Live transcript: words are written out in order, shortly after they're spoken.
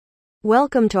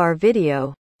Welcome to our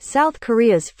video. South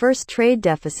Korea's first trade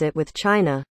deficit with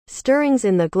China, stirrings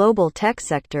in the global tech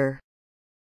sector.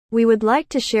 We would like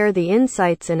to share the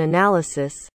insights and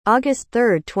analysis, August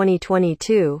 3,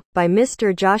 2022, by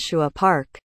Mr. Joshua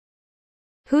Park,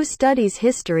 who studies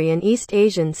history and East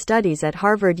Asian studies at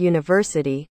Harvard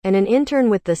University, and an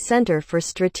intern with the Center for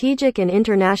Strategic and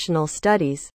International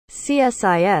Studies,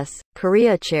 CSIS,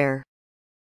 Korea Chair.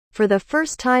 For the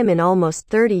first time in almost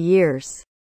 30 years,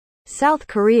 South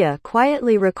Korea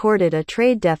quietly recorded a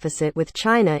trade deficit with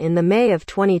China in the May of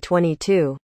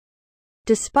 2022.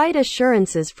 Despite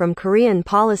assurances from Korean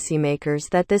policymakers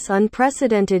that this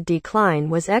unprecedented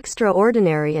decline was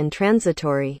extraordinary and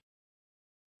transitory,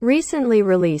 recently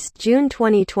released June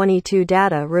 2022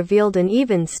 data revealed an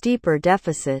even steeper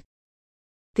deficit.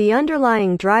 The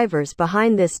underlying drivers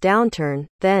behind this downturn,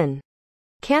 then,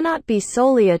 cannot be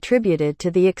solely attributed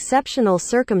to the exceptional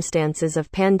circumstances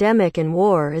of pandemic and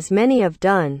war as many have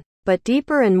done, but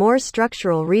deeper and more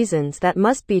structural reasons that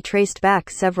must be traced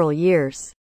back several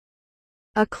years.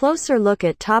 A closer look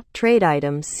at top trade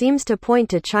items seems to point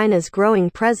to China's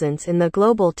growing presence in the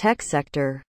global tech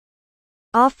sector.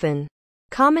 Often,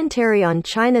 commentary on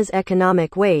China's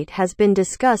economic weight has been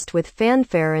discussed with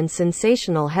fanfare and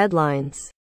sensational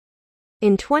headlines.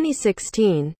 In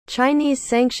 2016, Chinese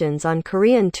sanctions on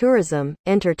Korean tourism,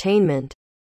 entertainment,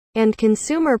 and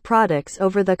consumer products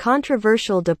over the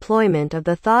controversial deployment of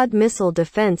the THAAD missile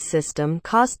defense system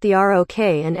cost the ROK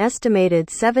an estimated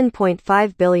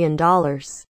 $7.5 billion.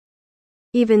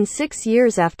 Even 6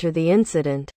 years after the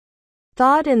incident,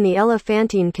 THAAD and the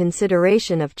elephantine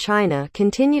consideration of China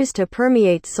continues to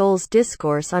permeate Seoul's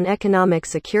discourse on economic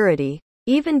security,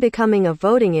 even becoming a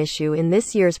voting issue in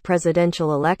this year's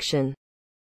presidential election.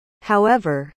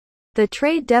 However, the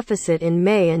trade deficit in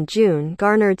May and June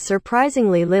garnered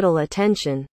surprisingly little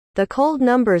attention, the cold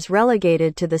numbers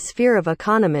relegated to the sphere of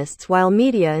economists while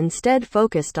media instead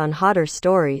focused on hotter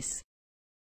stories.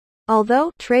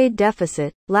 Although trade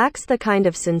deficit lacks the kind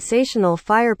of sensational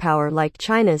firepower like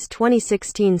China's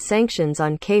 2016 sanctions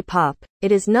on K-pop,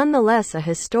 it is nonetheless a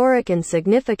historic and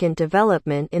significant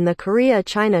development in the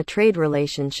Korea-China trade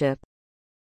relationship.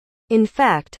 In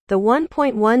fact, the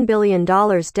 $1.1 billion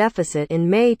deficit in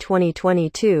May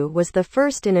 2022 was the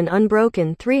first in an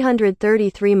unbroken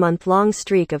 333-month-long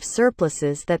streak of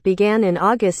surpluses that began in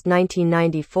August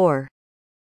 1994.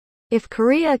 If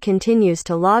Korea continues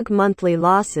to log monthly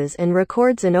losses and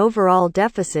records an overall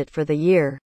deficit for the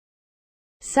year,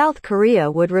 South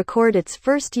Korea would record its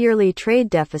first yearly trade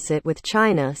deficit with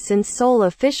China since Seoul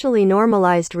officially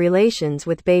normalized relations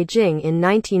with Beijing in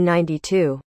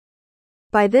 1992.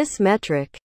 By this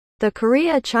metric, the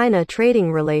Korea-China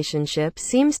trading relationship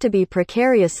seems to be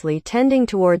precariously tending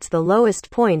towards the lowest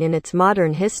point in its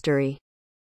modern history.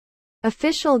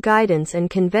 Official guidance and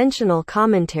conventional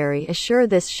commentary assure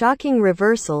this shocking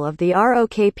reversal of the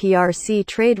ROK-PRC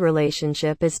trade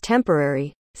relationship is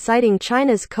temporary, citing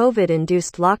China's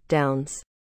COVID-induced lockdowns,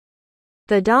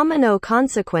 the domino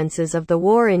consequences of the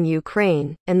war in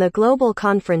Ukraine, and the global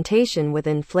confrontation with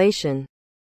inflation.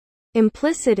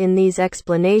 Implicit in these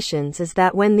explanations is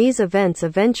that when these events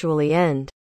eventually end,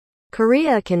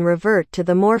 Korea can revert to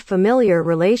the more familiar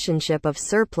relationship of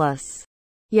surplus.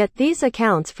 Yet these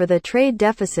accounts for the trade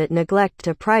deficit neglect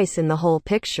to price in the whole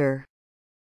picture.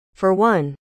 For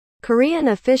one, Korean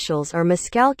officials are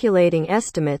miscalculating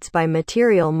estimates by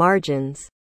material margins.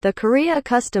 The Korea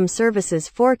Customs Service's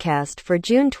forecast for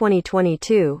June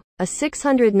 2022, a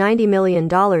 $690 million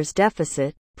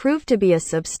deficit, proved to be a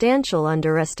substantial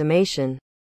underestimation.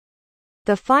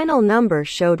 The final number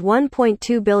showed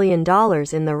 $1.2 billion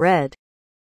in the red.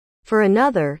 For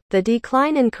another, the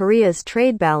decline in Korea's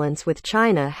trade balance with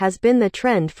China has been the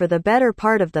trend for the better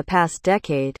part of the past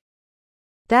decade.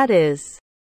 That is,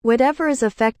 whatever is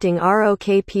affecting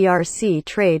ROK-PRC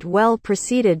trade well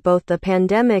preceded both the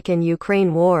pandemic and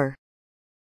Ukraine war.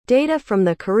 Data from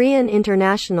the Korean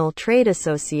International Trade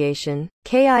Association,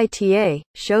 KITA,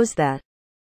 shows that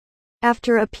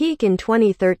after a peak in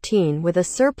 2013 with a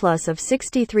surplus of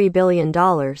 $63 billion,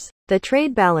 the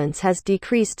trade balance has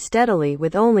decreased steadily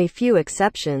with only few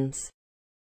exceptions.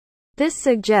 This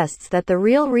suggests that the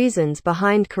real reasons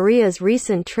behind Korea's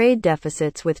recent trade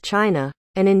deficits with China,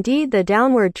 and indeed the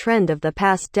downward trend of the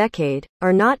past decade,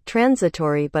 are not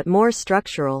transitory but more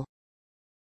structural.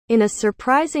 In a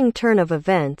surprising turn of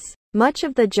events, much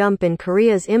of the jump in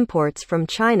Korea's imports from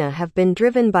China have been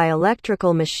driven by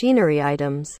electrical machinery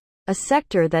items, a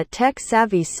sector that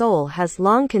tech-savvy Seoul has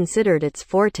long considered its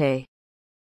forte.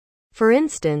 For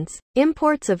instance,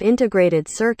 imports of integrated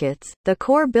circuits, the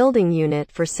core building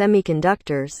unit for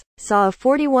semiconductors, saw a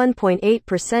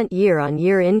 41.8%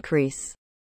 year-on-year increase.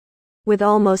 with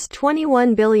almost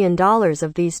 $21 billion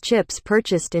of these chips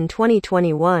purchased in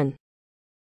 2021.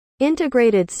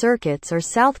 Integrated circuits are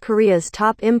South Korea's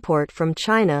top import from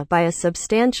China by a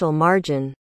substantial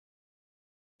margin.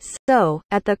 So,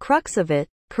 at the crux of it,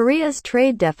 Korea's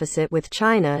trade deficit with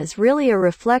China is really a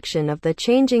reflection of the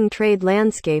changing trade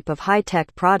landscape of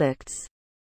high-tech products.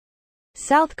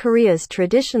 South Korea's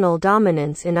traditional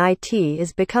dominance in IT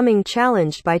is becoming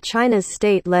challenged by China's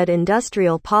state-led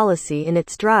industrial policy in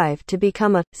its drive to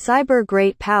become a cyber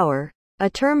great power, a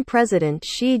term President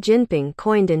Xi Jinping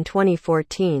coined in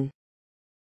 2014.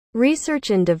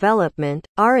 Research and development,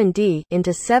 R&D,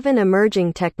 into 7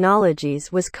 emerging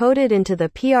technologies was coded into the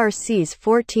PRC's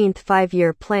 14th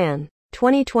Five-Year Plan,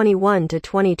 2021 to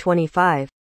 2025.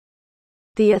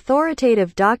 The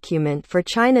authoritative document for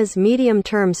China's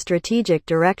medium-term strategic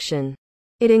direction.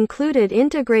 It included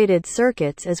integrated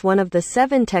circuits as one of the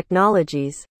 7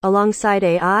 technologies, alongside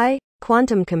AI,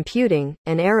 quantum computing,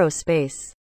 and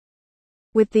aerospace.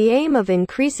 With the aim of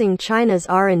increasing China's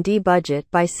R&D budget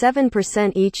by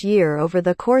 7% each year over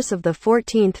the course of the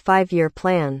 14th Five-Year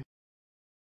Plan.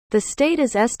 The state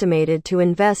is estimated to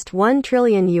invest 1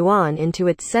 trillion yuan into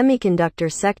its semiconductor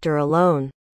sector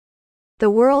alone. The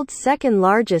world's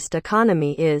second-largest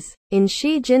economy is, in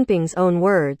Xi Jinping's own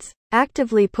words,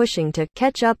 actively pushing to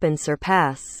catch up and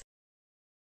surpass.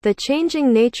 The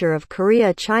changing nature of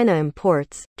Korea-China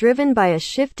imports, driven by a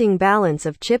shifting balance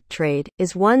of chip trade,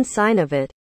 is one sign of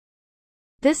it.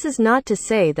 This is not to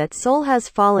say that Seoul has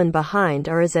fallen behind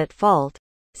or is at fault,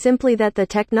 simply that the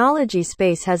technology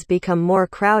space has become more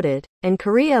crowded, and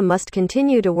Korea must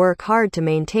continue to work hard to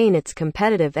maintain its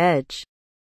competitive edge.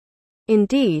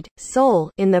 Indeed, Seoul,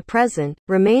 in the present,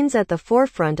 remains at the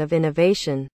forefront of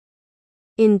innovation.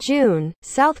 In June,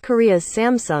 South Korea's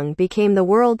Samsung became the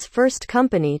world's first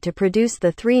company to produce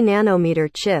the 3-nanometer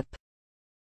chip,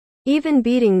 even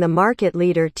beating the market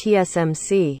leader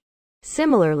TSMC.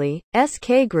 Similarly,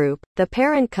 SK Group, the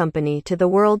parent company to the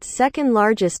world's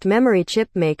second-largest memory chip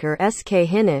maker SK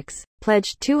Hynix,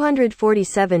 pledged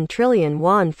 247 trillion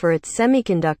won for its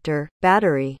semiconductor,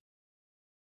 battery,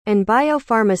 and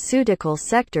biopharmaceutical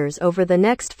sectors over the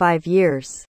next 5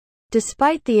 years.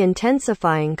 Despite the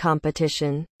intensifying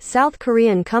competition, South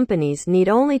Korean companies need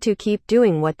only to keep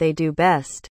doing what they do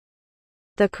best.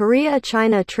 The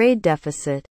Korea-China trade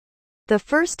deficit, the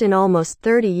first in almost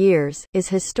 30 years, is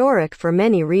historic for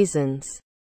many reasons.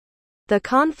 The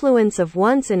confluence of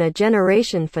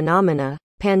once-in-a-generation phenomena,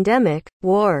 pandemic,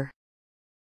 war,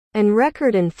 and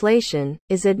record inflation,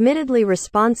 is admittedly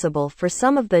responsible for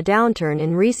some of the downturn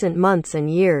in recent months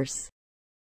and years.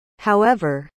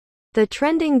 However, the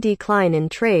trending decline in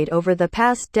trade over the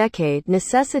past decade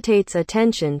necessitates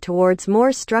attention towards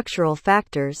more structural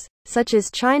factors, such as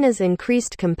China's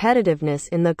increased competitiveness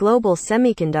in the global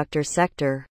semiconductor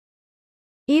sector.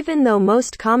 Even though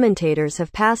most commentators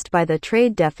have passed by the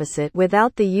trade deficit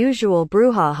without the usual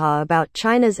brouhaha about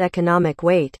China's economic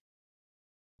weight,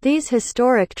 these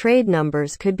historic trade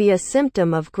numbers could be a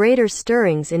symptom of greater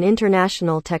stirrings in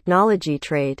international technology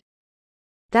trade.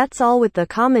 That's all with the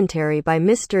commentary by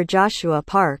Mr. Joshua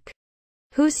Park,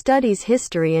 who studies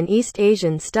history and East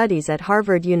Asian studies at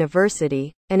Harvard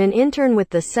University, and an intern with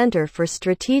the Center for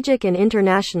Strategic and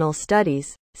International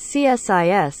Studies,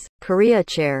 CSIS, Korea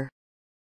Chair.